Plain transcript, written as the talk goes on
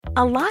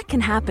A lot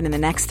can happen in the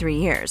next 3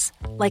 years.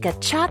 Like a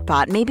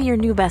chatbot may be your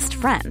new best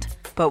friend.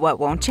 But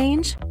what won't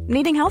change?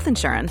 Needing health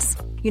insurance.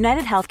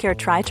 United Healthcare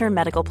Tri-Term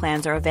Medical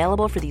Plans are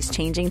available for these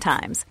changing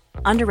times.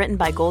 Underwritten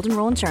by Golden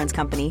Rule Insurance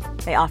Company,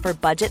 they offer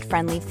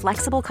budget-friendly,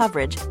 flexible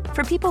coverage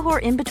for people who are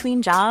in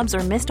between jobs or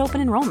missed open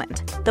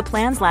enrollment. The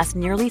plans last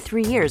nearly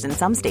 3 years in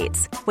some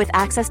states, with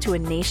access to a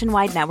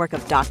nationwide network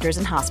of doctors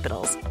and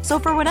hospitals. So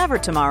for whatever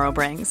tomorrow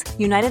brings,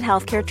 United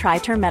Healthcare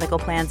Tri-Term Medical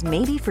Plans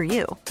may be for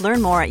you.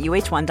 Learn more at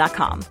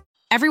uh1.com.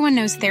 Everyone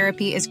knows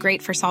therapy is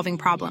great for solving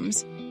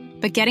problems.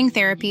 But getting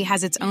therapy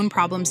has its own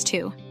problems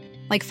too.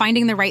 Like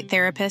finding the right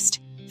therapist,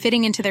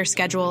 fitting into their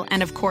schedule,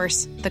 and of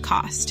course, the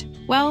cost.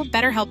 Well,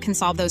 BetterHelp can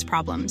solve those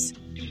problems.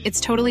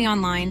 It's totally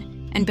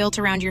online and built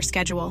around your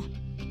schedule.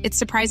 It's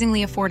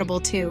surprisingly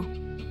affordable too.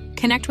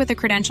 Connect with a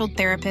credentialed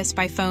therapist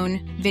by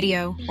phone,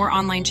 video, or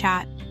online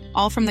chat,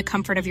 all from the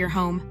comfort of your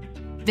home.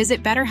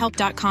 Visit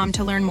BetterHelp.com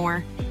to learn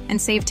more and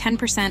save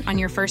 10% on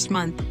your first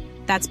month.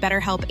 That's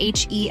BetterHelp,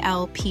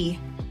 H-E-L-P.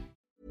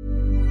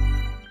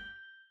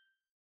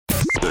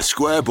 The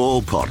Square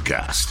Ball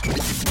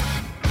Podcast.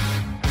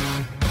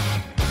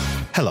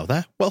 Hello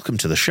there. Welcome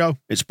to the show.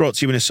 It's brought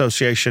to you in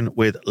association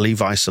with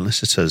Levi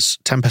Solicitors.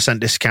 10%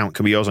 discount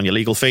can be yours on your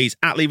legal fees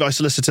at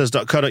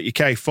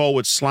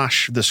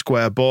levisolicitors.co.uk/the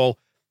square ball.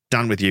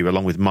 Dan with you,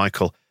 along with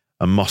Michael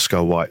and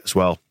Moscow White as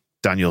well.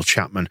 Daniel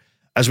Chapman.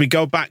 As we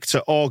go back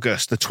to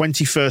August, the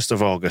 21st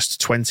of August,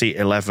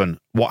 2011,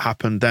 what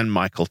happened then,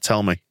 Michael?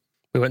 Tell me.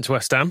 We went to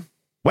West Ham.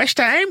 West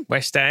Ham?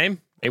 West Ham.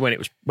 When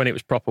it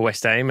was proper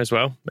West Ham as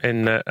well,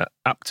 in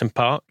Upton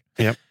Park.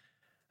 Yep.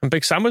 And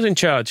Big Sam was in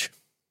charge.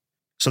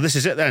 So this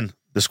is it then,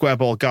 the Square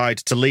Ball guide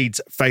to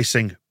Leeds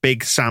facing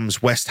Big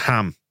Sam's West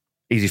Ham.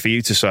 Easy for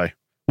you to say.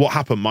 What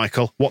happened,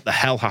 Michael? What the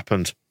hell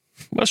happened?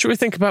 Well, should we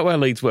think about where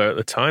Leeds were at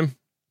the time?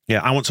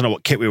 Yeah, I want to know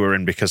what kit we were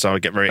in because I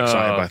would get very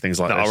excited by things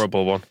like the this. The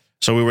horrible one.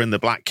 So we were in the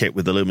black kit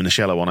with the luminous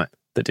yellow on it.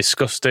 The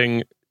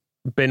disgusting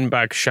bin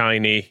bag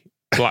shiny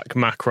black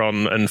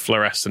Macron and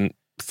fluorescent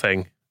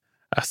thing.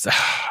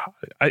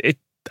 I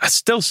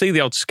still see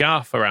the old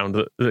scarf around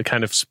that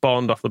kind of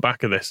spawned off the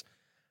back of this.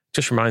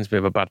 Just reminds me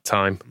of a bad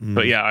time.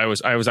 But yeah,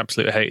 I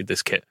absolutely hated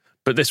this kit.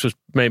 But this was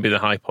maybe the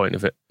high point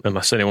of it,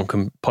 unless anyone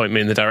can point me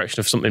in the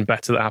direction of something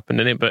better that happened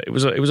in it. But it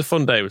was a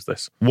fun day, was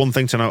this. One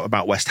thing to note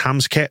about West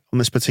Ham's kit on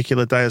this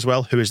particular day as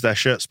well. Who is their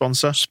shirt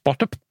sponsor?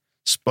 Spot Up.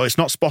 It's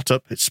not Spot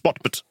Up, it's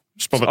Spotbet.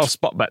 Oh,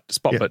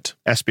 Spotbet.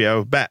 Yeah.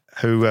 SBO Bet,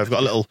 who have got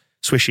a little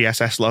swishy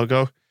SS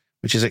logo,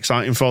 which is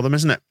exciting for them,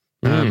 isn't it?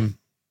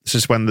 This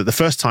is when the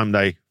first time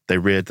they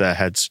reared their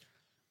heads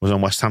was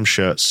on West Ham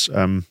shirts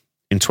in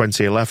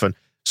 2011.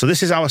 So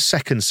this is our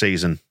second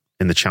season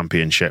in the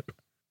Championship,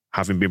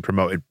 having been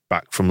promoted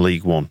back from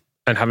League One.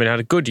 And having had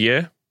a good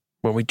year,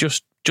 when we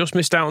just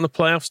missed out on the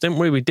playoffs, didn't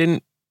we? We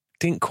didn't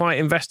quite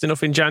invest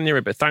enough in January,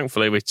 but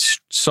thankfully we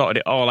sorted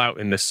it all out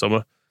in this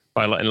summer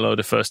by letting a load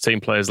of first-team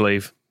players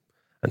leave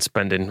and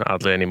spending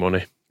hardly any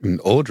money.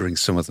 And ordering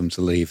some of them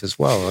to leave as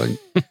well.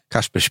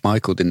 Kasper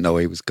Schmeichel didn't know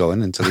he was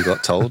going until he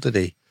got told, did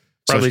he?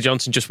 Bradley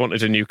Johnson just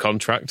wanted a new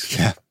contract.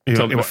 Yeah.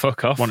 Told him to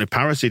fuck off. Wanted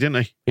parity,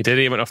 didn't he? He did.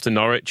 He went off to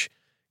Norwich.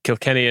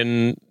 Kilkenny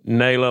and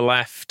Naylor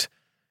left.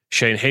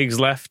 Shane Higgs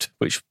left,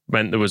 which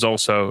meant there was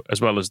also,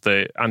 as well as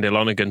the Andy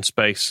Lonergan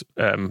space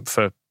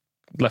for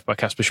left by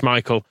Kasper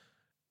Schmeichel,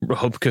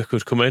 Hubke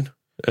could come in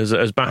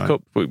as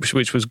backup, right.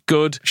 which was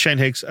good. Shane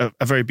Higgs, a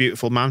very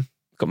beautiful man.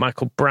 Got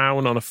Michael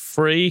Brown on a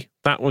free.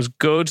 That was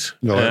good.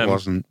 No, it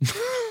wasn't.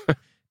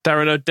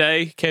 Darren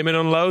O'Day came in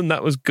on loan.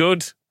 That was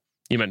good.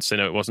 You meant to say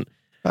no, it wasn't.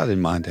 I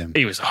didn't mind him.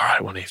 He was all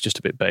right, wasn't he? He was just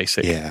a bit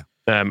basic. Yeah.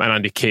 And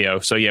Andy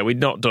Keogh. So, yeah, we'd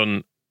not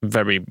done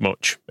very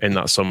much in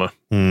that summer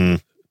to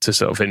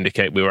sort of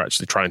indicate we were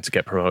actually trying to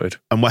get promoted.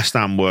 And West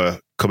Ham were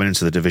coming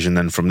into the division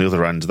then from the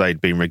other end.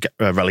 They'd been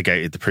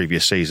relegated the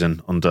previous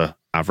season under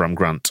Avram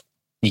Grant.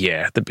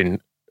 Yeah, they'd been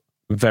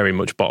very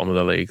much bottom of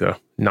the league, though.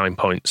 9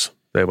 points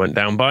they went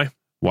down by.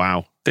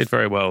 Wow. Did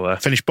very well there.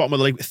 Finished bottom of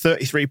the league with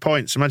 33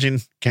 points. Imagine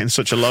getting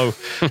such a low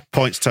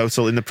points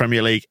total in the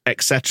Premier League,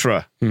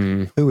 etc.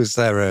 Who was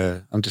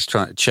there? I'm just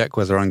trying to check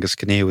whether Angus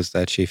Kinnear was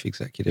their chief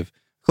executive.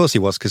 Of course he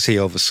was, because he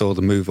oversaw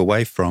the move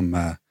away from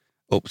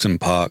Upton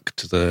Park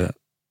to the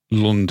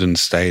London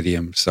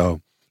Stadium.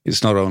 So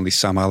it's not only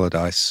Sam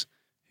Allardyce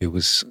who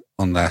was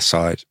on their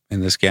side in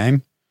this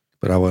game,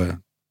 but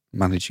our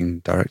managing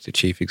director,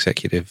 chief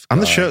executive.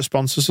 And the shirt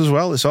sponsors as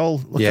well. It's all...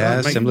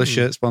 similar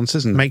shirt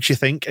sponsors. And makes you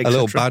think, a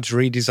little badge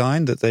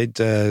redesign that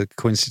they'd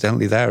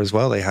coincidentally there as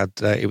well. They had,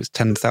 it was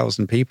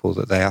 10,000 people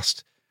that they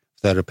asked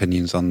their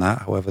opinions on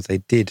that. However, they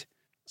did.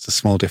 It's a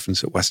small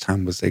difference at West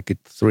Ham was they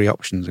did 3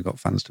 options and got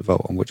fans to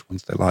vote on which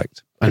ones they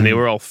liked. And they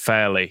were all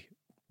fairly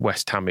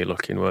West Hammy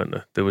looking, weren't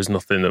they? There was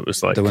nothing that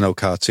was like... There were no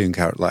cartoon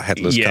characters, like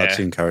headless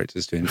cartoon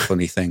characters doing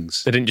funny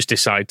things. They didn't just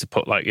decide to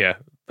put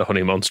the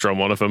honey monster on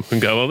one of them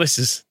and go, well, this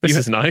is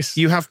nice.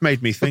 You have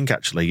made me think,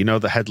 actually,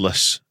 the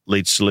headless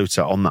Leeds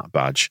saluter on that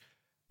badge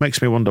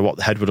makes me wonder what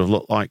the head would have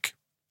looked like.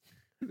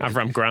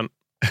 Avram Grant.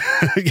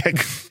 Yeah,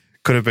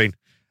 could have been.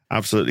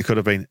 Absolutely could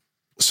have been.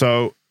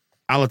 So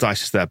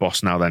Allardyce is their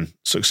boss now then,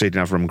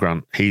 succeeding Avram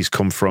Grant. He's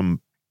come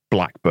from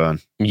Blackburn.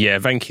 Yeah,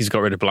 Venky's got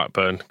rid of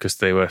Blackburn because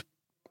they were.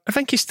 I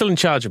think he's still in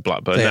charge of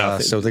Blackburn They now.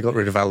 are, so they got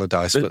rid of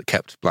Allardyce but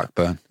kept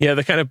Blackburn. Yeah,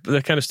 they're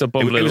kind of still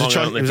bubbling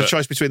along. It was a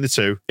choice between the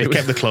two. They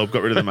kept the club,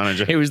 got rid of the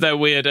manager. It was their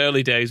weird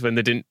early days when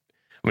they didn't.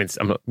 I mean,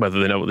 whether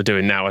they know what they're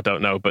doing now, I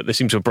don't know. But they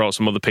seem to have brought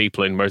some other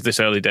people in. Whereas this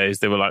early days,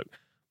 they were like,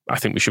 I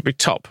think we should be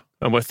top,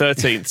 and we're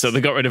 13th. So they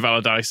got rid of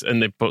Allardyce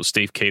and they put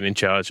Steve Keane in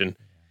charge, and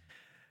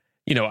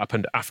you know what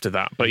happened after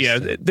that. But yeah,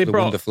 they the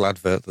brought wonderful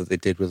advert that they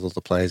did with all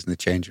the players in the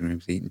changing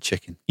rooms eating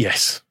chicken.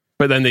 Yes,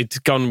 but then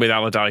they'd gone with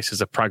Allardyce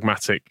as a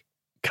pragmatic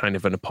kind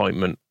of an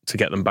appointment to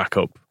get them back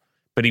up.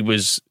 But he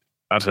was,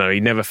 I don't know, he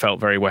never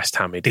felt very West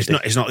Ham-y, did he?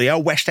 It's not the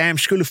old West Ham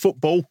School of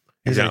Football.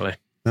 Exactly.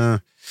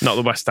 Not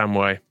the West Ham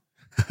way.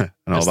 And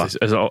all that.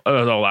 As all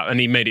that. And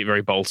he made it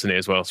very Bolton-y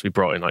as well. So he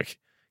brought in like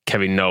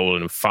Kevin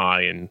Nolan and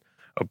Fye and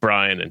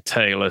O'Brien and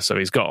Taylor. So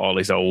he's got all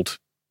his old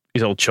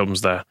chums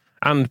there.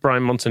 And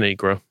Brian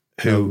Montenegro.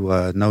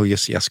 No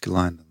Jussi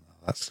Jääskeläinen.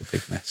 That's the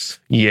big mess.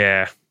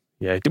 Yeah.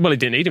 Well, he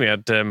didn't need him. He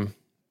had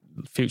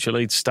future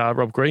Leeds star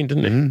Rob Green,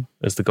 didn't he,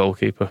 as the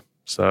goalkeeper?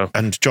 So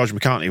and George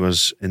McCartney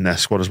was in their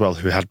squad as well,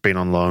 who had been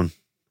on loan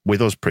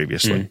with us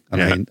previously.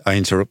 And I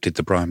interrupted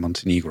the Brian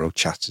Montenegro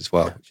chat as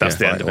well. That's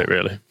the end of it,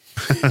 really.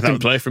 Didn't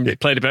play for him.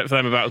 Played a bit for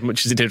them about as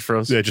much as he did for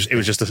us. Yeah, it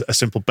was just a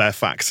simple bare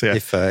fact. Yeah.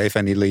 If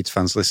any Leeds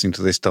fans listening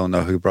to this don't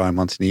know who Brian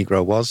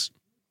Montenegro was,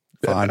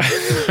 fine.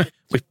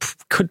 We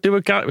could do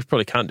a guide. We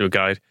probably can't do a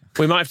guide.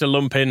 We might have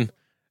to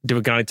do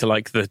a guide to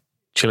like the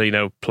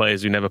Chileno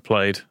players who never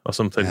played or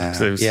something.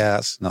 So yeah,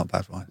 that's not a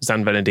bad one.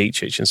 Zan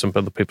Venedicic and some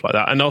other people like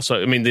that. And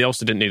also, I mean, they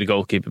also didn't need a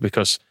goalkeeper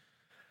because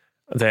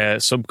their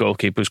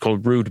sub-goalkeeper was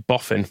called Ruud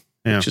Boffin,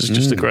 which is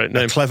just a great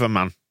name. A clever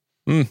man.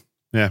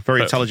 Yeah,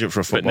 very intelligent for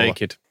a footballer. But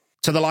naked.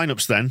 To the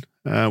lineups then,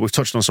 we've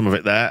touched on some of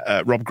it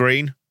there. Rob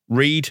Green,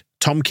 Reid,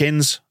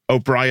 Tompkins,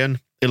 O'Brien,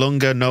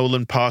 Ilunga,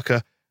 Nolan,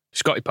 Parker.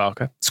 Scotty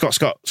Parker.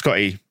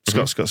 Scotty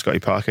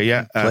Parker,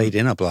 yeah. Played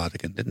in a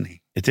Bladigan, didn't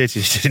he? He did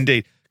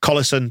indeed.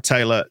 Collison,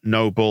 Taylor,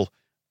 Noble,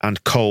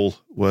 and Cole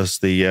was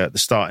the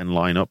starting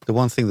lineup. The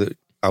one thing that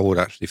I would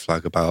actually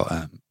flag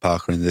about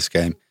Parker in this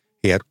game,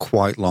 he had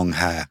quite long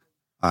hair.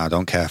 I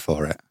don't care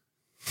for it.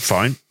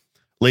 Fine.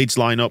 Leeds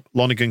lineup,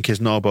 Lonergan,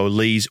 Kisnorbo,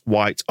 Lees,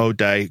 White,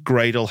 O'Day,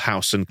 Gradle,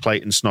 Howson,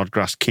 Clayton,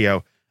 Snodgrass,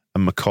 Keogh,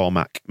 and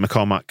McCormack.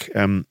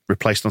 McCormack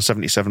replaced on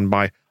 77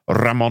 by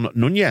Ramon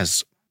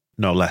Nunez,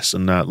 no less,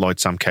 and Lloyd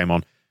Sam came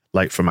on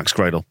late for Max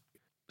Gradle.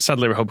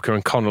 Sadly, Rahubka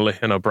and Connolly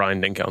and O'Brien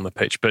didn't get on the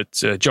pitch, but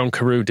John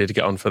Carew did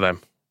get on for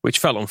them, which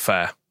felt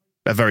unfair.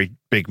 A very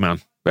big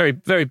man. Very,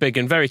 very big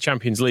and very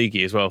Champions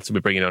League-y as well to be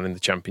bringing on in the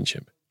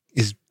Championship.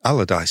 Is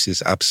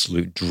Allardyce's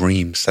absolute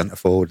dream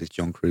centre-forward is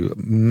John Carew.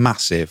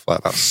 Massive, like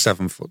about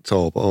 7 foot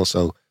tall, but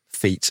also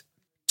feet.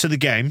 To the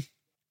game,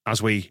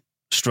 as we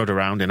strut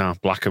around in our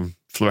black and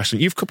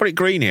fluorescent. You've put it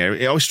green here.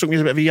 It always struck me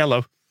as a bit of a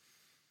yellow.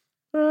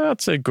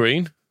 I'd say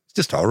green. It's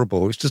just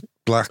horrible. It's just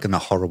black and a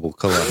horrible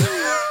colour.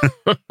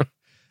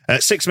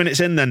 6 minutes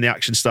in, then the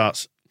action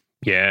starts.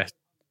 Yeah,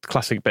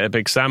 classic bit of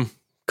Big Sam.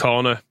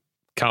 Corner,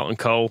 Carlton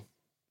Cole.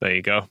 There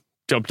you go.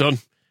 Job done.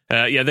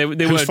 Yeah, they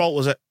Whose fault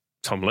was it?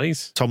 Tom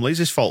Lee's. Tom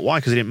Lee's fault. Why?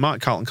 Because he didn't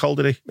mark Carlton Cole,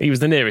 did he? He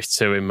was the nearest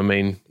to him. I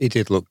mean, he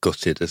did look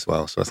gutted as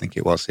well, so I think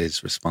it was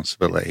his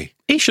responsibility.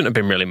 He shouldn't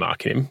have been really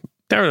marking him.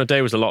 Darren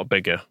O'Day was a lot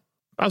bigger,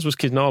 as was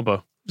Kisnorbo.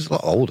 He was a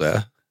lot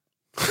older.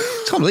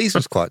 Tom Lee's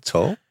was quite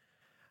tall.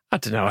 I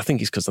don't know. I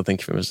think it's because I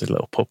think of him as a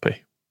little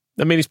puppy.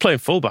 I mean, he's playing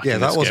fullback. Yeah,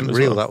 in that this wasn't game as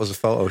real. well. That was a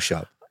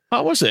Photoshop.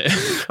 Oh, was it?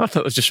 I thought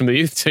it was just from the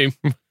youth team.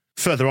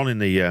 Further on in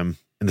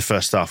the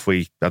first half,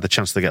 we had the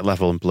chance to get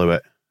level and blew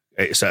it.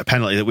 It's a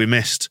penalty that we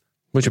missed.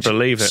 Would you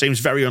believe it? Seems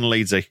very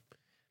un-Leedsy.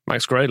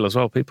 Max Gradle as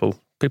well. People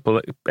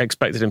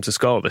expected him to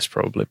score this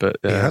probably, but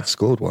He had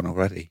scored one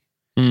already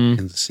in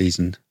the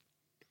season.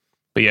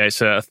 But yeah,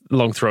 it's a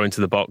long throw into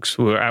the box.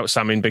 We were out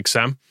Samming Big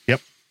Sam. Yep.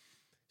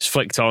 It's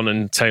flicked on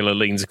and Taylor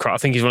leans across.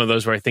 I think he's one of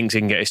those where he thinks he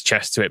can get his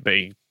chest to it, but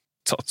he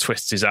sort of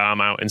twists his arm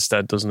out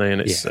instead, doesn't he?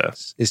 And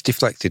it's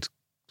deflected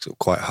sort of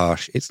quite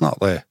harsh. It's not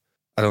there.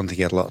 I don't think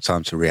he had a lot of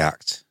time to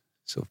react.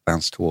 Sort of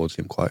bounced towards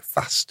him quite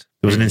fast.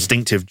 There was an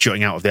instinctive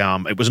jutting out of the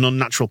arm. It was an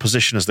unnatural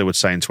position, as they would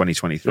say in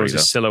 2023. It was a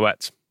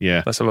silhouette.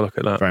 Yeah. Let's have a look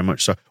at that. Very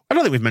much so. I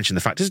don't think we've mentioned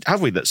the fact,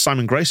 have we, that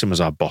Simon Grayson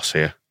was our boss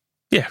here?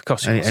 Yeah, of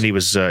course. And he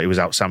was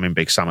out Samming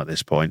Big Sam at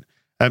this point.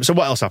 So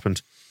what else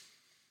happened?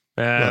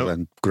 Well,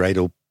 then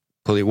Gradle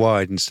pulled it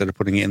wide instead of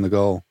putting it in the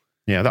goal.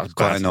 Yeah, that was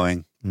quite bad.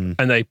 annoying. And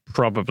they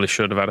probably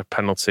should have had a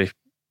penalty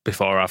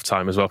before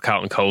half-time as well.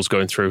 Carlton Cole's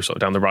going through sort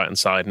of down the right-hand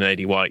side and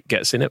Aidy White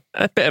gets in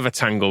a bit of a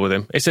tangle with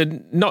him. It's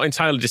not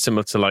entirely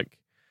dissimilar to like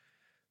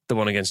the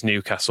one against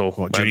Newcastle.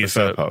 What, Junior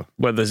Firpo?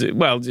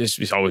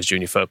 It's always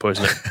Junior Firpo,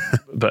 isn't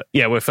it? But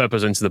yeah, where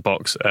Firpo's into the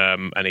box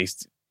and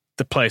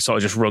the player sort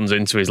of just runs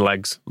into his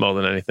legs more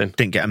than anything.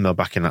 Didn't get him though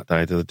back in that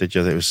day, did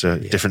you? It was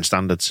different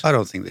standards. I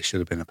don't think there should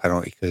have been a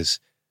penalty because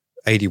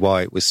Aidy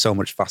White was so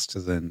much faster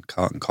than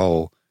Carlton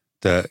Cole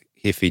that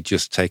if he'd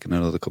just taken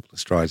another couple of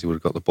strides, he would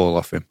have got the ball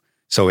off him.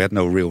 So he had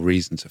no real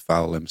reason to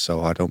foul him.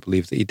 So I don't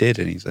believe that he did.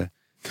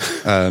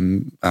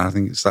 And I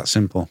think it's that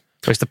simple.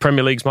 It's the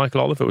Premier League's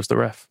Michael Oliver was the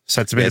ref.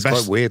 Said to be the it's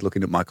best. quite weird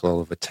looking at Michael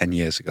Oliver 10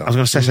 years ago. I was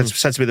going to say,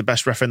 said to be the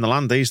best ref in the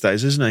land these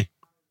days, isn't he?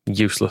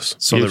 Useless.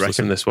 So they Useless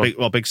reckon. in this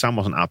one. Big Sam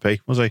wasn't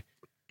happy, was he?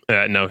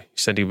 No, he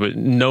said he would.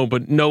 No,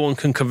 but no one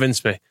can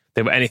convince me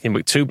they were anything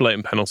but 2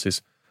 blatant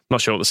penalties.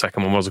 Not sure what the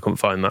second one was. I couldn't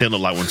find that. Didn't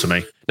look like one to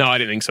me. No, I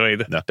didn't think so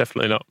either. No.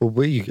 Definitely not. Well,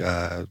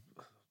 there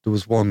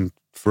was one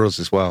for us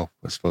as well.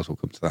 I suppose we'll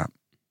come to that.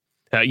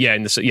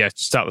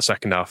 Start the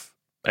second half.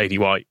 AD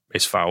White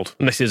is fouled.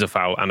 And this is a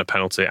foul and a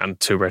penalty and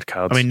 2 red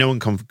cards. I mean, no one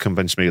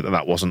convinced me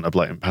that wasn't a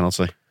blatant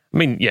penalty. I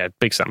mean, yeah,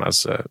 Big Sam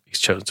has. He's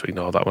chosen to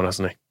ignore that one,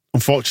 hasn't he?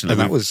 Unfortunately.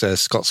 And that was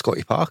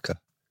Scotty Parker.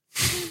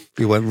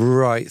 He went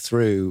right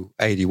through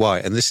AD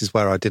White. And this is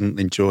where I didn't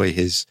enjoy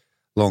his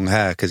long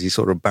hair because he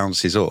sort of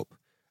bounces up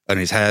and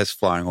his hair's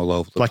flying all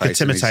over the like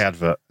place. Like a Timotei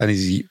advert. And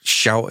he's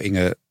shouting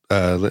at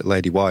little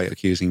AD White,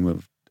 accusing him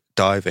of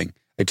diving.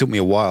 It took me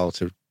a while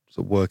to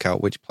work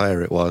out which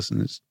player it was.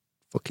 And it's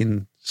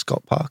fucking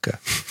Scott Parker.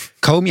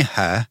 Comb your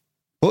hair,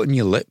 button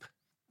your lip,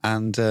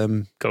 and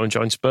go and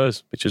join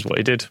Spurs, which is what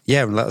he did.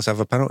 Yeah, and let us have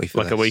a penalty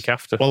for a week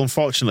after. Well,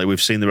 unfortunately,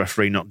 we've seen the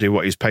referee not do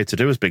what he's paid to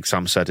do, as Big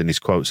Sam said in his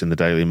quotes in the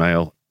Daily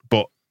Mail.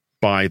 But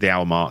by the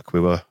hour mark,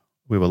 we were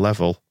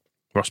level.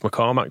 Ross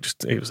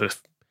McCormack, it was a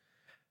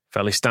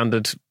fairly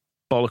standard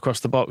ball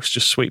across the box,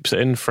 just sweeps it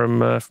in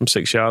from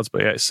 6 yards.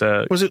 But yeah, it's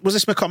was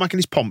this McCormack in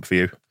his pomp for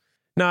you?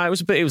 No, it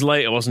was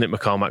later, wasn't it?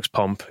 McCormack's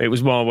pomp. It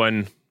was more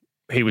when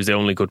he was the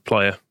only good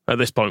player. At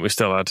this point, we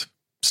still had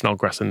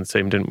Snodgrass in the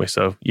team, didn't we?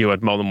 So you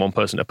had more than one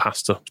person to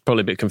pass to. It's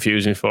probably a bit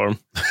confusing for him.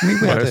 I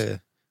mean,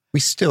 we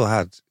still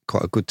had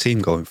quite a good team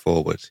going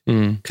forward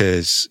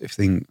because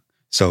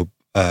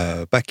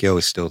Becchio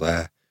is still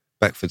there,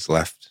 Beckford's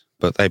left,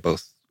 but they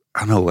both,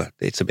 I know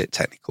it's a bit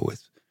technical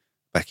with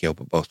Becchio,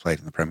 but both played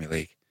in the Premier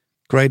League.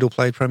 Gradle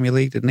played Premier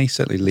League, didn't he?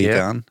 Certainly League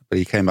One, but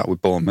he came back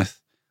with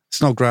Bournemouth.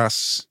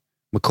 Snodgrass,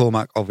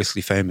 McCormack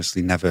obviously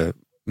famously never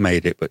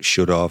made it, but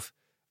should have.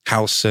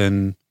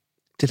 Howson,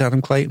 did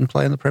Adam Clayton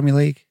play in the Premier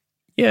League?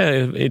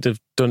 Yeah, he'd have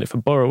done it for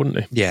Borough, wouldn't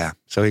he? Yeah,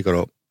 so he got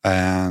up.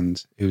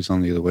 And who was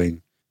on the other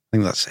wing? I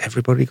think that's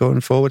everybody going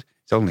forward.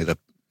 It's only the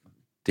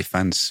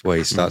defence where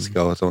he starts to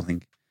go. I don't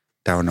think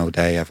Darren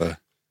O'Day ever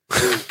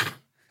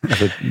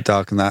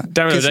darkened that.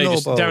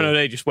 Darren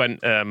O'Day just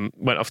went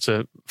off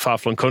to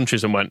far-flung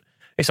countries and went,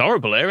 it's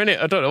horrible here, isn't it?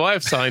 I don't know why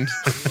I've signed.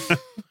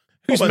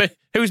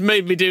 Who's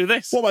made me do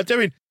this? What am I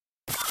doing?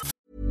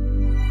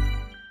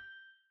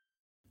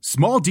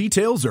 Small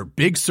details are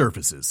big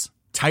surfaces.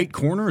 Tight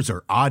corners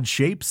are odd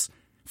shapes.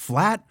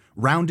 Flat,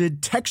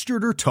 rounded,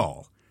 textured, or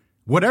tall.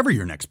 Whatever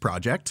your next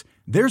project,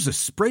 there's a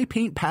spray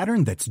paint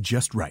pattern that's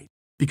just right.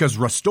 Because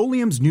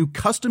Rust-Oleum's new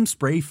Custom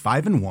Spray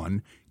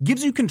 5-in-1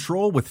 gives you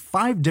control with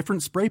 5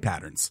 different spray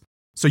patterns.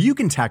 So you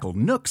can tackle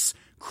nooks,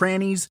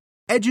 crannies,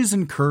 edges,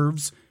 and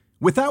curves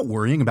without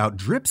worrying about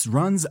drips,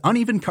 runs,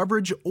 uneven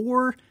coverage,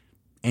 or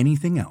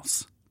anything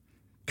else.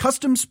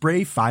 Custom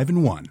Spray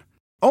 5-in-1.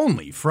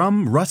 Only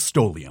from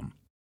Rust-Oleum.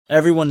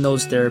 Everyone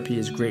knows therapy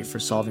is great for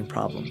solving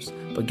problems,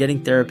 but getting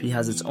therapy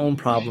has its own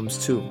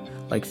problems too,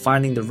 like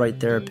finding the right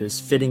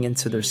therapist, fitting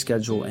into their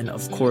schedule, and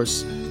of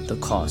course, the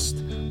cost.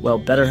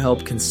 Well,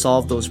 BetterHelp can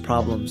solve those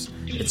problems.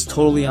 It's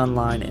totally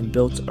online and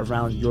built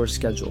around your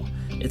schedule.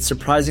 It's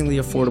surprisingly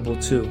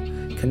affordable too.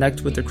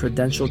 Connect with a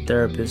credentialed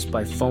therapist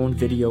by phone,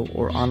 video,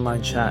 or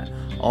online chat,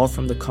 all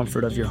from the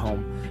comfort of your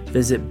home.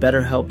 Visit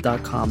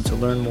BetterHelp.com to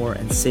learn more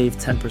and save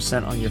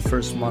 10% on your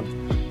first month.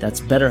 That's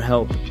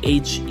BetterHelp,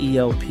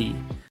 H-E-L-P.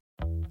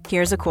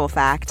 Here's a cool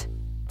fact.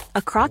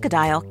 A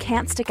crocodile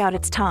can't stick out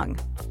its tongue.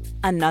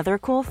 Another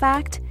cool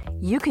fact,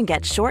 you can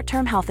get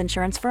short-term health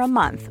insurance for a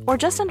month or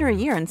just under a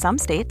year in some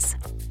states.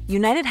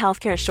 United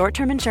Healthcare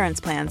short-term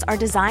insurance plans are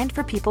designed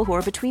for people who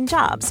are between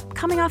jobs,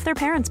 coming off their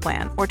parents'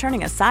 plan, or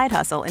turning a side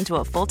hustle into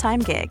a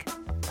full-time gig.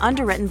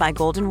 Underwritten by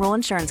Golden Rule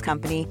Insurance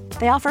Company,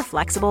 they offer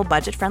flexible,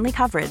 budget-friendly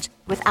coverage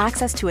with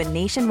access to a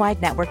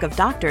nationwide network of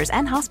doctors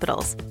and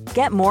hospitals.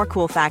 Get more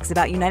cool facts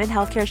about United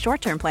Healthcare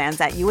short-term plans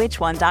at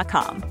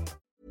uh1.com.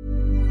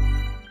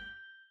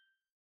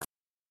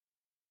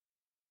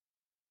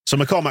 So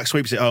McCormack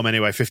sweeps it home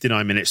anyway,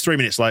 59 minutes. 3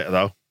 minutes later,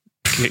 though.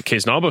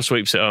 Kisnarbo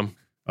sweeps it home.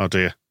 Oh,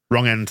 dear.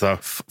 Wrong end, though.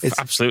 It's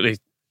absolutely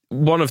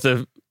one of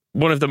the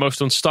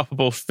most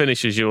unstoppable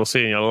finishes you will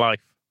see in your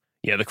life.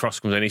 Yeah, the cross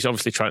comes in. He's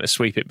obviously trying to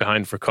sweep it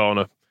behind for a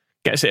corner.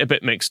 Gets it a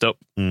bit mixed up.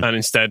 And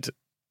instead,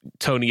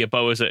 Tony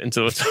Yeboahs it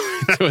into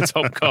a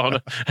top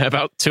corner at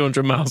about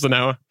 200 miles an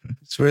hour.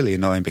 It's really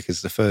annoying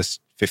because the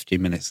first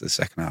 15 minutes of the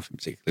second half in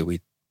particular,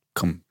 we'd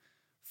come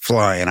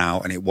flying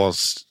out and it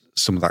was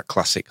some of that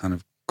classic kind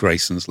of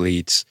Grayson's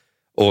Leeds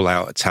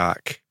all-out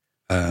attack.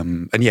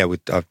 And yeah,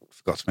 I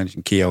forgot to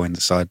mention Keogh in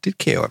the side. Did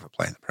Keogh ever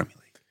play in the Premier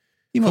League?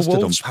 He must have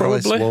done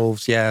Palace, probably.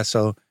 Wolves, yeah.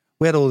 So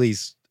we had all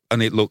these,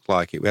 and it looked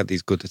like it. We had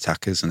these good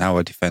attackers, and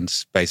our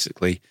defence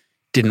basically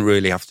didn't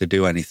really have to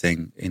do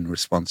anything in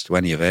response to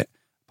any of it,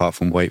 apart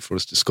from wait for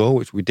us to score,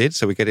 which we did.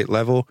 So we get it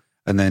level,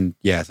 and then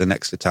the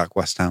next attack,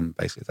 West Ham,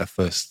 basically their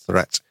first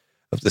threat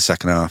of the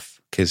second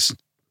half. Kiz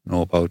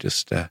Norbo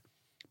just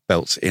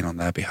belts in on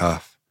their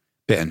behalf.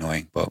 Bit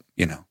annoying, but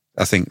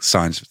I think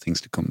signs of things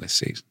to come this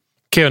season.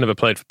 Keogh never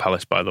played for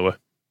Palace, by the way.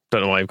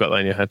 Don't know why you've got that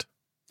in your head.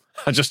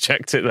 I just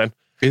checked it then.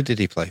 Who did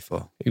he play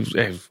for? It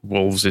was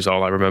Wolves is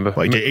all I remember.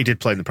 Well, he did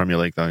play in the Premier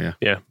League, though, yeah.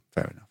 Yeah.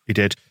 Fair enough. He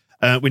did.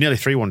 We nearly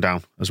 3-1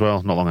 down as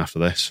well, not long after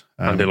this.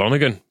 Andy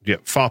Lonergan. Yeah,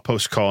 far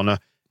post corner,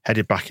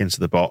 headed back into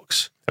the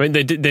box. I mean,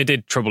 they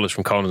did trouble us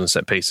from corners and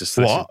set pieces.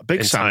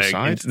 Big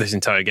side. This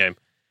entire game.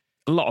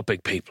 A lot of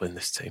big people in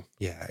this team.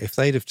 Yeah, if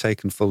they'd have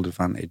taken full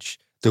advantage,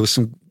 there was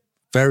some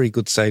very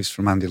good saves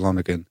from Andy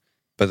Lonergan,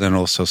 but then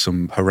also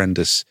some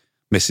horrendous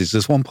misses.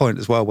 There's one point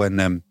as well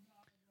when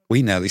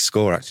we nearly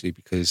score, actually,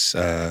 because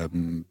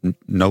Kevin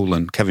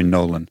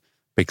Nolan,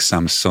 Big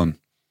Sam's son,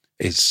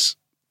 is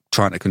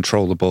trying to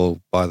control the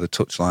ball by the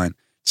touchline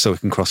so he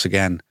can cross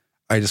again.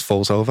 He just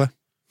falls over.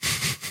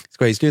 It's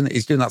great.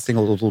 He's doing that thing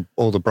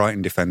all the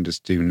Brighton defenders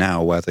do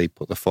now, where they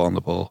put the foot on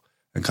the ball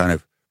and kind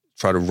of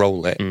try to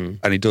roll it.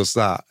 And he does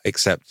that,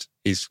 except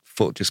his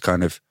foot just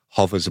kind of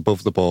hovers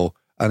above the ball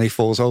and he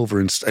falls over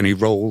and he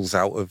rolls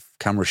out of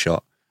camera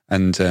shot.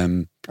 And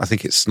I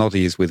think it's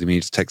Snoddy is with him. He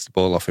just takes the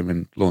ball off him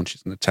and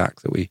launches an attack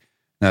that we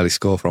nearly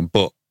score from.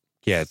 But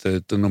yeah,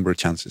 the number of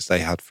chances they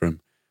had from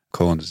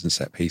corners and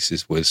set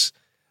pieces was,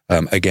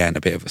 again,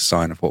 a bit of a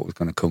sign of what was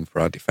going to come for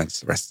our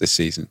defence the rest of this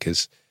season,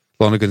 because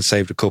Lonergan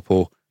saved a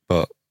couple,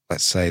 but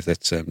let's say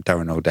that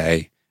Darren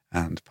O'Day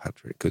and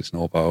Patrick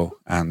Guznorbo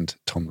and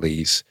Tom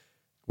Lees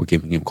were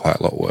giving him quite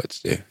a lot of work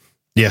to do.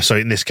 Yeah, so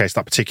in this case,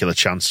 that particular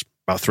chance,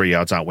 about 3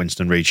 yards out,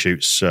 Winston Reid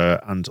shoots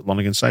and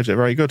Lonergan saves it.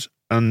 Very good.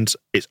 And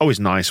it's always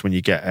nice when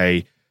you get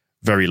a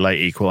very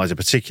late equaliser,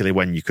 particularly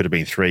when you could have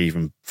been 3,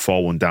 even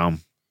 4-1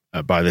 down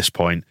by this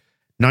point.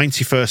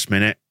 91st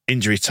minute,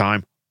 injury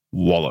time,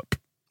 wallop.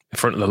 In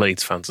front of the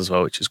Leeds fans as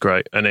well, which is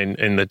great. And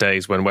in the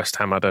days when West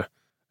Ham had a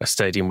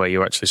stadium where you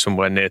were actually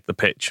somewhere near the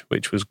pitch,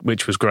 which was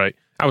great.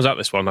 I was at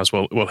this one, as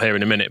we'll hear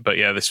in a minute. But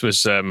yeah, this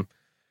was...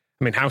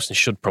 Housen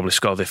should probably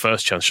score the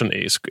first chance, shouldn't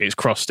he? It's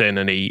crossed in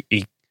and he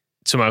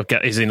somehow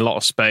is in a lot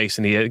of space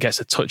and he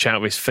gets a touch out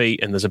of his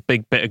feet and there's a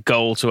big bit of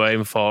goal to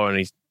aim for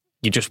and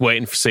you're just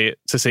waiting to see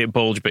it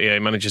bulge, but yeah, he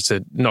manages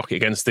to knock it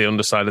against the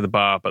underside of the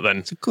bar. But then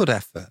it's a good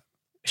effort.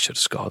 He should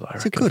have scored.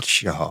 It's a good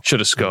shot. Should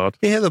have scored.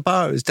 You hear the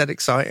bar? It was dead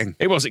exciting.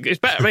 It was. It's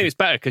better. I mean, it's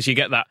better because you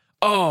get that.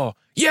 Oh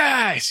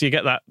yes, you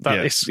get that.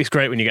 Yeah. It's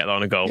great when you get that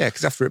on a goal. Yeah,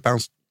 because after it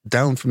bounced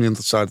down from the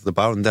other side of the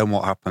bar, and then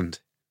what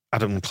happened?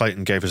 Adam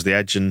Clayton gave us the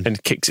edge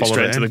and kicks it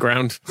straight to the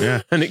ground.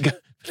 Yeah, and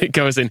it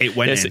goes in. It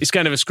went in. It's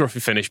kind of a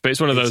scruffy finish, but it's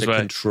one of those where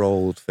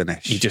controlled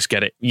finish. You just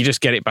get it. You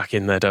just get it back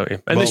in there, don't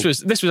you? And this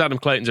was Adam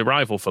Clayton's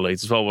arrival for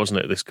Leeds as well, wasn't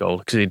it? This goal,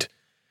 because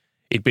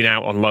he'd been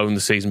out on loan the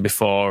season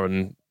before,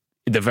 and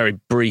the very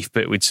brief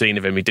bit we'd seen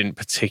of him, he didn't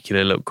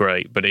particularly look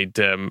great. But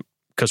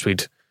because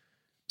we'd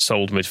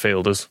sold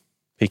midfielders,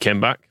 he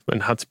came back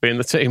and had to be in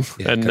the team.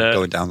 Yeah, and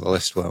going down the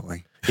list, weren't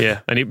we?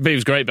 Yeah, and he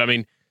was great. But I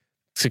mean,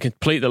 to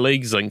complete the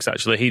league's links,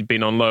 actually, he'd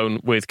been on loan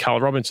with Cal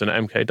Robinson at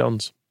MK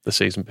Dons the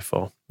season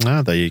before.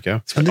 Ah, there you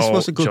go. And this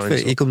was a good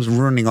fit. He comes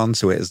running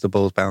onto it as the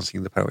ball's bouncing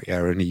in the penalty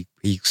area, and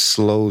he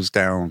slows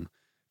down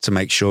to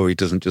make sure he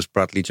doesn't just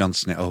Bradley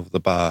Johnson it over the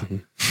bar.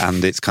 Mm-hmm.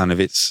 And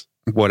it's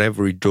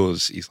whatever he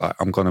does, he's like,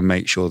 I'm going to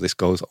make sure this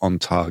goes on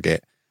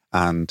target.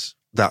 And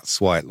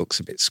that's why it looks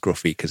a bit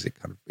scruffy, because it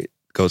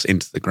goes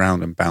into the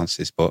ground and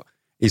bounces. But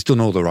he's done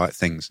all the right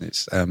things,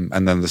 and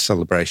and then the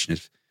celebration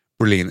is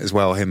brilliant as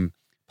well. Him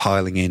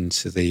piling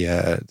into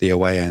the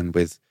away end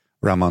with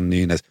Ramon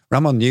Nunes.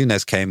 Ramon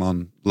Nunes came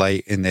on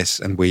late in this,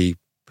 and we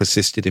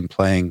persisted in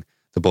playing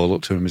the ball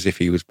up to him as if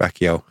he was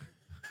Bacchio.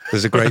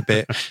 There's a great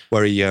bit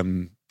where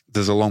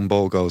there's a long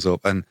ball goes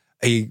up, and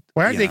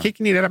why are they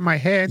kicking it out of my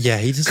head? Yeah,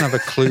 he doesn't have a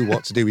clue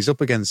what to do. He's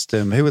up against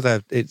who are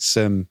there? It's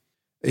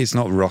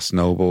not Ross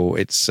Noble.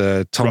 It's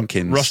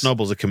Tompkins. Ross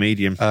Noble's a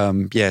comedian.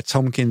 Yeah,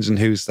 Tompkins, and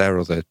who's their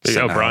other?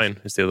 O'Brien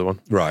is the other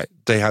one. Right.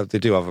 They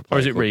do have a player. Or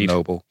is it Reed?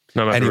 Noble.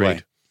 No, anyway,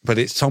 Reed. But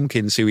it's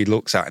Tompkins who he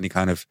looks at and he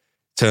kind of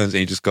turns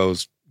and he just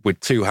goes with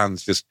two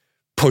hands, just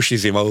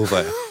pushes him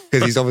over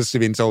because he's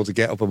obviously been told to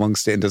get up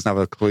amongst it and doesn't have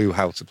a clue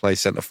how to play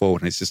centre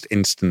forward, and it's just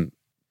instant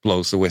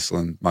blows the whistle.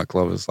 And Mike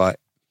Glover's like,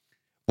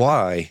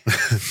 "Why?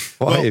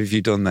 Why have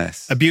you done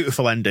this?" A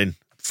beautiful ending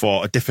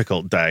for a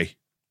difficult day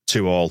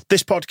to all.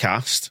 This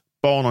podcast,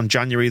 born on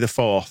January the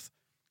 4th,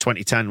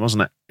 2010,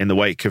 wasn't it? In the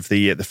wake of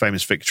the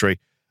famous victory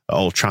at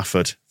Old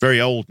Trafford. Very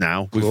old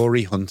now.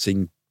 Glory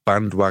hunting,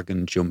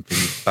 bandwagon jumping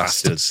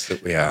bastards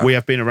that we are. We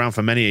have been around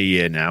for many a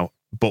year now,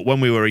 but when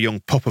we were a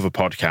young pup of a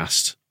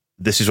podcast,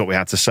 this is what we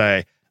had to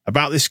say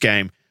about this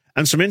game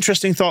and some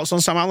interesting thoughts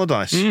on Sam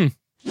Allardyce.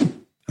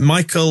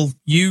 Michael,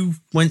 you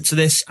went to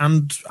this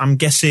and I'm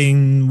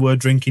guessing were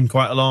drinking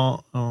quite a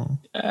lot? Or?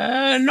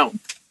 Not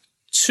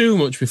too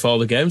much before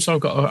the game, so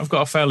I've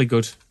got a fairly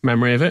good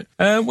memory of it.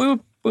 We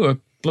were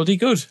bloody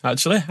good,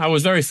 actually. I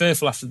was very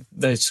fearful after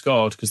they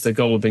scored because the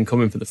goal had been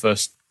coming for the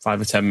first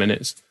 5 or 10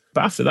 minutes.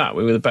 But after that,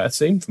 we were the better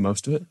team for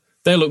most of it.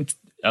 They looked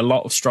a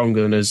lot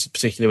stronger than us,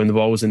 particularly when the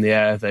ball was in the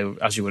air. They,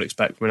 as you would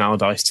expect from an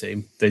Allardyce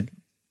team, they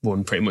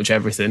won pretty much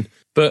everything.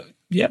 But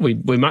yeah, we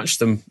matched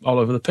them all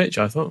over the pitch,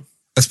 I thought.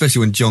 Especially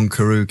when John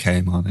Carew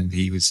came on and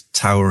he was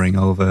towering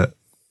over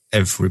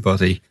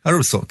everybody. I would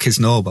have thought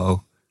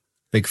Kisnorbo,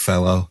 big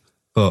fellow,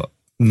 but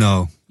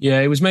no.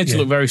 Yeah, he was made to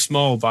look very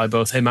small by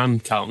both him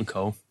and Carlton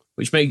Cole,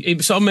 which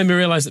it sort of made me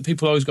realise that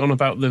people always gone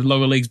about the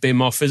lower leagues being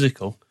more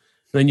physical.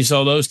 And then you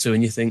saw those two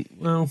and you think,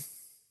 well,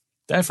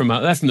 they're from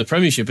the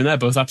Premiership and they're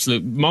both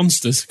absolute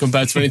monsters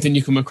compared to anything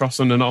you come across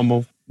on a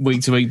normal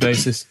week-to-week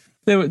basis.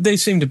 They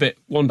seemed a bit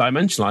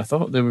one-dimensional, I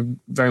thought. They were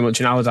very much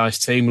an Allardyce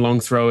team, long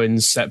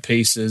throw-ins, set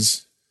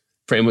pieces,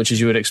 pretty much as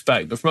you would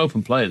expect. But from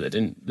open play, they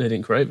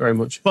didn't create very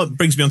much. Well, it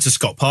brings me on to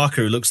Scott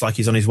Parker, who looks like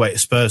he's on his way to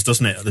Spurs,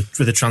 doesn't it, with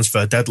the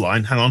transfer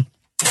deadline. Hang on.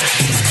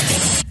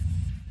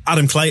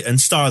 Adam Clayton,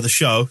 star of the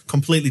show,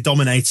 completely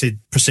dominated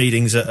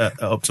proceedings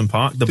at Upton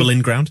Park, the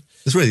Boleyn ground.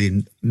 There's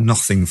really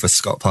nothing for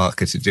Scott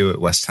Parker to do at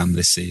West Ham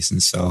this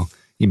season, so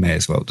he may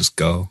as well just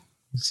go.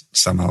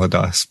 Sam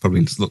Allardyce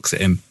probably just looks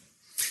at him,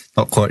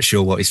 not quite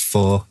sure what he's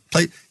for.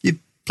 You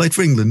played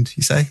for England,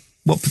 you say?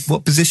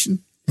 What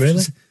position?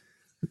 Really?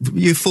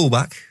 You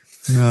fullback?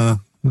 No,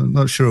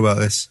 not sure about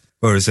this.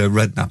 Whereas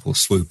Redknapp will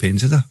swoop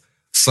into the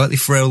slightly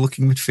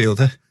frail-looking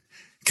midfielder.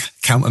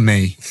 Count on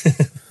me.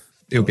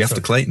 He'll be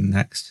after Clayton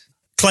next.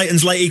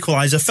 Clayton's late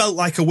equaliser felt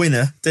like a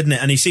winner, didn't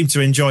it? And he seemed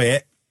to enjoy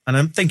it. And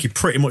I think he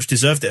pretty much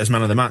deserved it as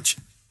man of the match.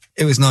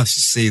 It was nice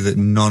to see that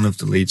none of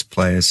the Leeds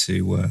players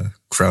who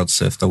crowd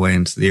surfed their way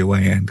into the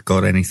away end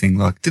got anything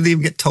like... Did they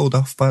even get told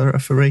off by the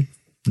referee?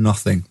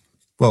 Nothing.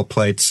 Well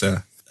played,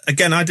 sir.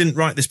 Again, I didn't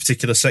write this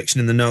particular section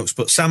in the notes,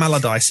 but Sam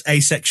Allardyce,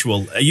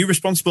 asexual. Are you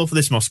responsible for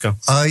this, Moscow?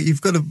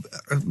 You've got to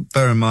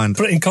bear in mind...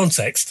 Put it in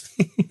context.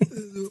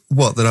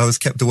 What, that I was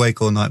kept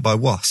awake all night by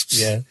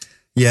wasps? Yeah.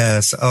 Yeah,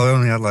 so I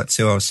only had like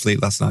 2 hours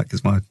sleep last night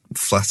because my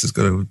flat has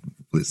got a...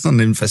 It's not an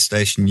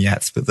infestation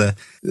yet, but they're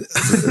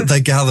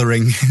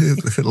gathering,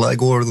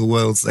 like War of the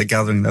Worlds, they're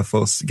gathering their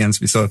forces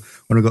against me. So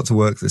when I got to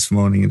work this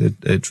morning at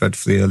a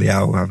dreadfully early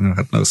hour, having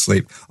had no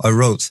sleep, I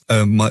wrote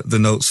the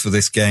notes for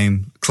this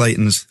game.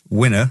 Clayton's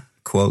winner,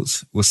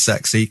 quote, was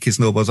sexy.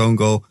 Kisnorbo's own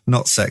goal,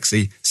 not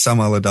sexy.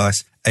 Sam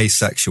Allardyce,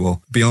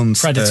 asexual. Beyond...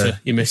 Predator,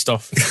 you missed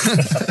off.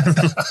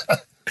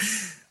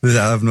 I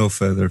have no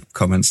further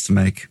comments to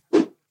make.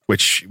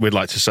 Which we'd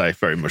like to say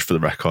very much for the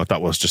record,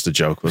 that was just a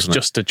joke, wasn't it?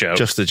 Just a joke.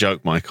 Just a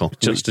joke, Michael.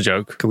 Just a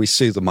joke. Can we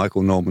sue the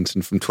Michael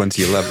Normanton from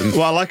 2011?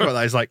 What I like about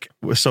that is, like,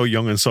 we're so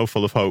young and so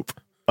full of hope.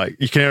 Like,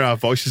 you can hear our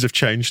voices have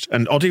changed.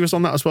 And Oddie was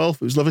on that as well.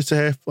 It was lovely to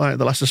hear, like,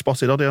 the Leicester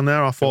spotted Oddie on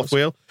there, our fourth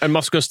wheel. And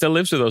Moscow still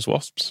lives with those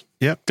wasps.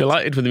 Yeah.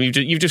 Delighted with them.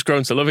 You've just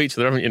grown to love each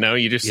other, haven't you now?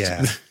 You just...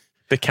 Yeah.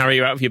 They carry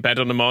you out of your bed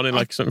on the morning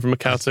like something from a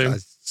cartoon. I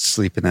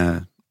sleep in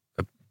a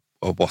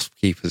wasp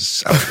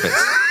keeper's outfit.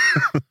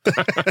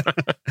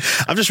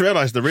 I've just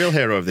realised the real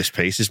hero of this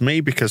piece is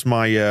me, because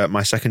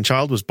my second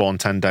child was born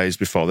 10 days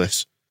before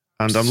this.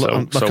 And I'm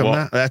looking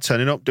there. They're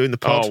turning up, doing the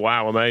pod. Oh,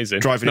 wow, amazing.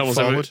 Driving it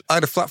forward. I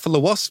had a flat full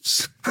of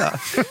wasps.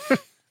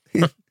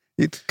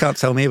 You can't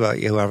tell me about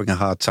you having a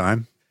hard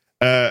time.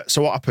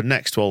 So what happened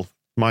next? Well,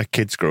 my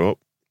kids grew up.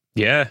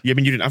 Yeah. I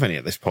mean, you didn't have any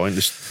at this point.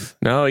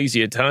 No,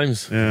 easier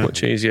times. Yeah.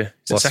 Much easier.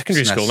 He's at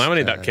secondary school now, isn't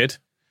he, that kid?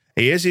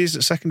 He's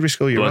at secondary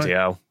school, you're Bloody right.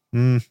 hell.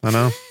 I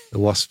know. The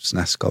wasp's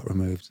nest got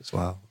removed as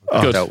well.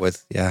 Good. Dealt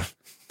with, yeah.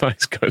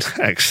 That's good.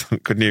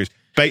 Excellent. Good news.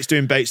 Bates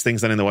doing Bates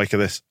things then in the wake of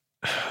this.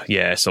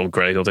 Yeah, sold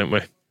Gradle, didn't we?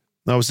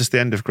 No, was this the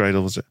end of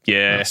Gradle, was it?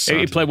 Yeah.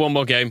 He played one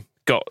more game.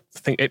 I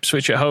think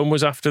Ipswich at home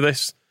was after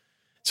this.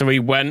 So he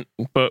went,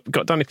 but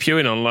got Danny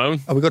Pewin on loan.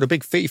 Oh, we got a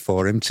big fee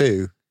for him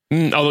too.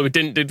 Although we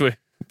didn't, did we?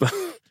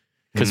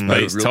 Because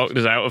Bates talked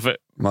us out of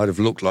it. Might have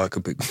looked like a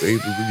big fee,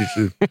 but we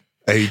just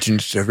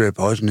agents every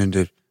person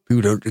into...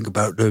 People don't think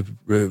about the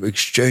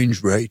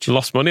exchange rate.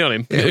 Lost money on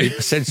him. Yeah,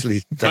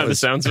 essentially, that was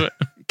the sounds of it.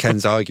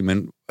 Ken's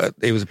argument.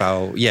 It was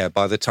about,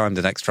 by the time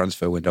the next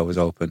transfer window was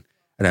open,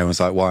 and everyone's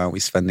like, why aren't we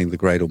spending the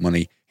Gradle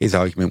money? His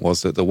argument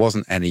was that there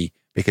wasn't any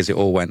because it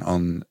all went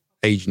on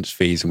agents'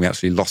 fees and we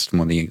actually lost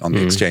money on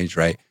the exchange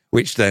rate,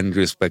 which then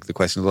just begged the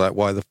question, like,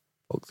 why the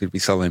fuck did we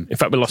sell him? In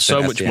fact, we lost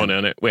so much money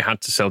on it, we had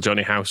to sell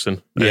Johnny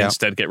Howson and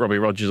instead get Robbie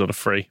Rogers on a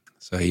free.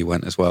 So he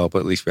went as well, but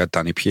at least we had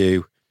Danny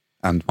Pugh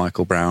and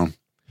Michael Brown.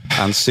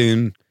 And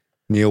soon,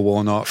 Neil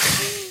Warnock.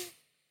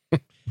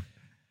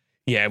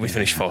 Yeah, we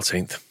finished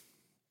 14th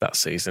that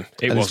season.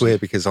 It's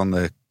weird because on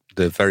the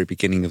very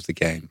beginning of the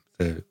game,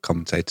 the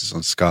commentators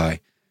on Sky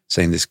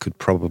saying this could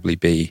probably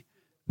be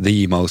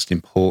the most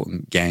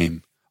important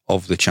game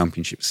of the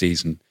championship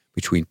season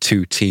between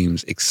two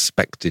teams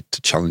expected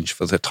to challenge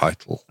for the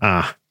title.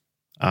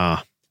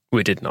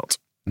 We did not.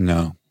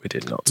 No. We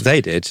did not.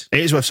 They did. It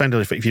is worth saying,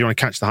 if you want to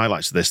catch the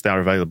highlights of this, they are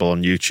available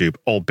on YouTube,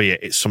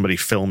 albeit it's somebody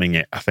filming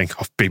it, I think,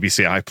 off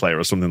BBC iPlayer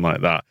or something like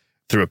that,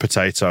 through a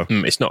potato.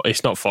 It's not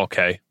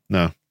 4K.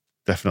 No,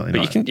 definitely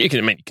not. But you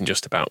can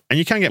just about. And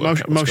you can get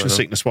motion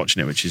sickness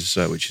watching it, which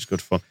is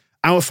good fun.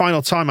 Our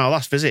final time, our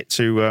last visit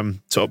to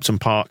Upton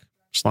Park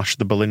 /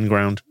 the Boleyn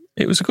ground.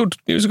 It was a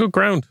good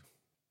ground.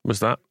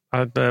 Was that?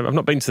 I've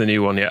not been to the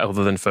new one yet,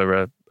 other than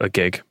for a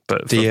gig.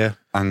 But Dear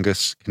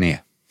Angus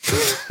Kinnear.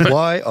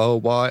 Why? Oh,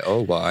 why?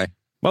 Oh, why?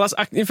 Well,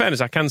 in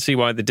fairness, I can see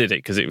why they did it,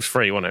 because it was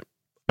free, wasn't it?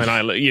 And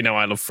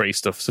I love free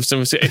stuff. So if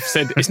someone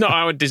said, it's not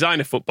how I would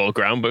design a football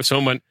ground, but if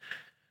someone went,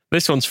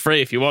 This one's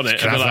free if you want it.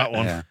 Can And have we're that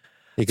one. Yeah.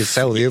 You could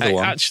sell the other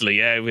one. Actually,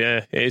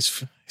 yeah,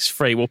 it's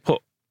free. We'll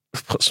put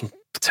some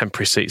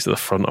temporary seats at the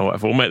front or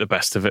whatever. We'll make the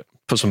best of it.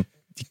 You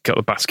got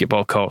the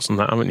basketball courts and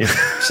that, haven't you?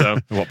 So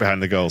What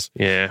behind the goals?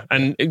 yeah,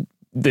 and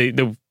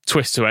the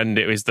twist to end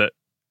it is that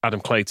Adam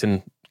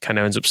Clayton kind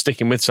of ends up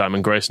sticking with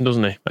Simon Grayson,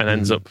 doesn't he? And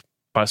ends up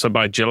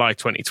by July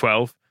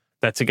 2012,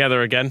 they're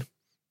together again,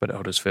 but at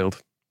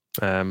Huddersfield.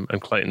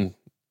 And Clayton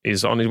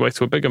is on his way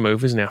to a bigger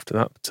move, isn't he? After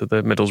that, to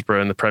the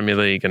Middlesbrough and the Premier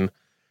League and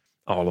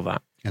all of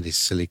that. And his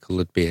silly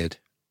coloured beard.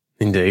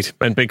 Indeed.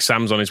 And Big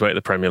Sam's on his way to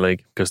the Premier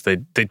League because they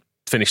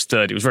finished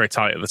third. It was very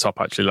tight at the top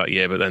actually that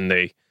year, but then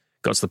they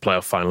got to the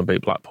playoff final and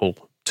beat Blackpool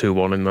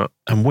 2-1 in that.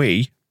 And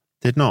we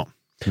did not.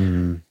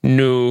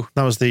 No.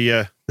 That was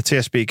the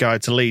TSB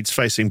guide to Leeds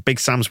facing Big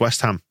Sam's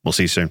West Ham. We'll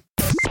see you soon.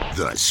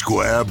 The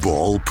Square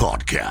Ball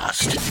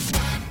Podcast.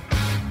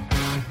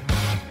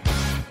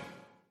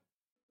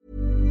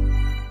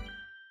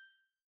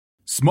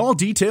 Small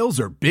details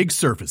are big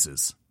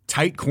surfaces.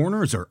 Tight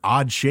corners are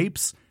odd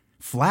shapes.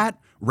 Flat,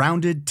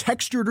 rounded,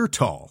 textured, or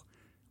tall.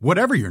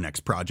 Whatever your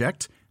next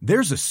project,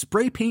 there's a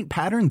spray paint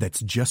pattern that's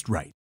just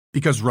right.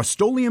 Because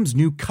Rust-Oleum's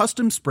new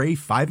Custom Spray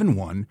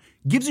 5-in-1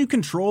 gives you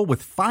control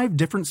with 5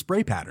 different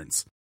spray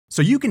patterns.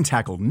 So you can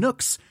tackle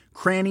nooks,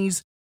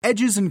 crannies,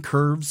 edges, and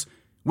curves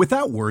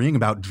without worrying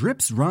about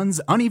drips, runs,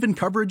 uneven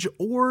coverage,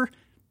 or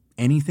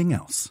anything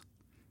else.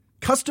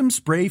 Custom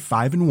Spray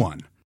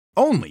 5-in-1.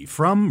 Only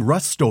from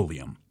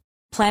Rust-Oleum.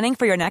 Planning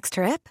for your next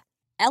trip?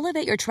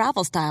 Elevate your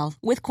travel style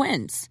with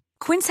Quince.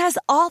 Quince has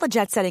all the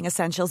jet-setting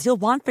essentials you'll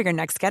want for your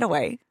next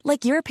getaway,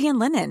 like European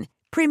linen,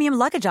 premium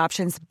luggage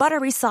options,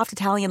 buttery soft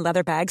Italian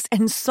leather bags,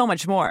 and so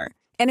much more.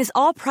 And is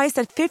all priced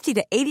at 50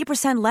 to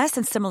 80% less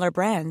than similar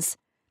brands.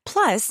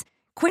 Plus,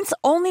 Quince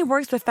only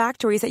works with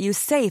factories that use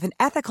safe and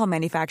ethical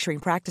manufacturing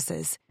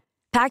practices.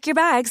 Pack your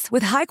bags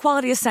with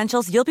high-quality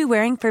essentials you'll be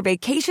wearing for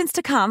vacations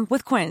to come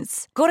with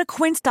Quince. Go to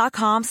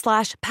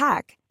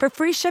quince.com/pack for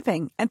free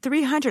shipping and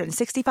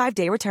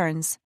 365-day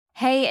returns.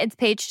 Hey, it's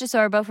Paige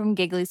DeSorbo from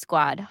Giggly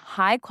Squad.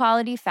 High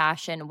quality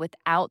fashion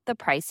without the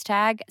price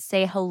tag.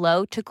 Say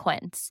hello to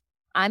Quince.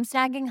 I'm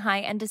snagging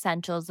high-end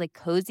essentials like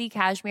cozy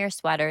cashmere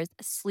sweaters,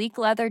 sleek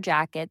leather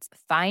jackets,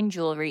 fine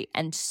jewelry,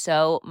 and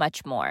so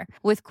much more.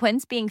 With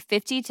Quince being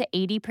 50 to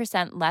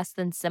 80% less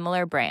than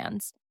similar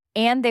brands.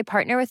 And they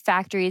partner with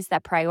factories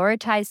that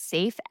prioritize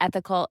safe,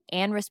 ethical,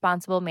 and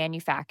responsible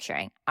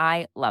manufacturing.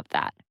 I love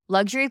that.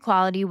 Luxury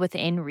quality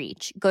within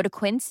reach. Go to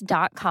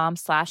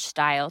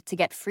quince.com/style to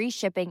get free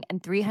shipping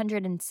and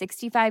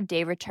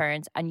 365-day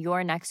returns on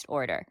your next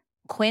order.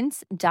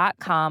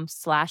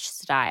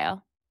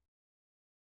 Quince.com/style.